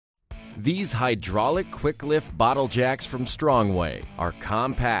These hydraulic quick-lift bottle jacks from Strongway are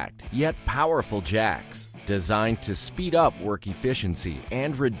compact yet powerful jacks designed to speed up work efficiency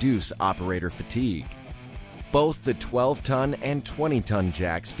and reduce operator fatigue. Both the 12-ton and 20-ton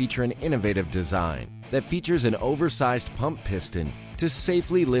jacks feature an innovative design that features an oversized pump piston to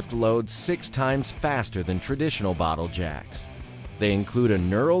safely lift loads 6 times faster than traditional bottle jacks. They include a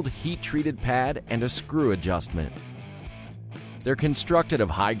knurled, heat-treated pad and a screw adjustment. They're constructed of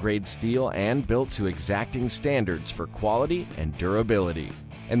high-grade steel and built to exacting standards for quality and durability,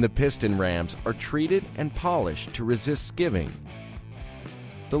 and the piston rams are treated and polished to resist skiving.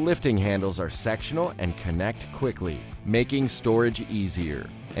 The lifting handles are sectional and connect quickly, making storage easier,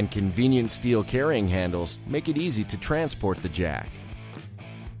 and convenient steel carrying handles make it easy to transport the jack.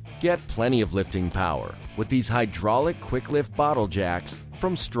 Get plenty of lifting power with these hydraulic quick-lift bottle jacks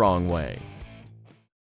from Strongway.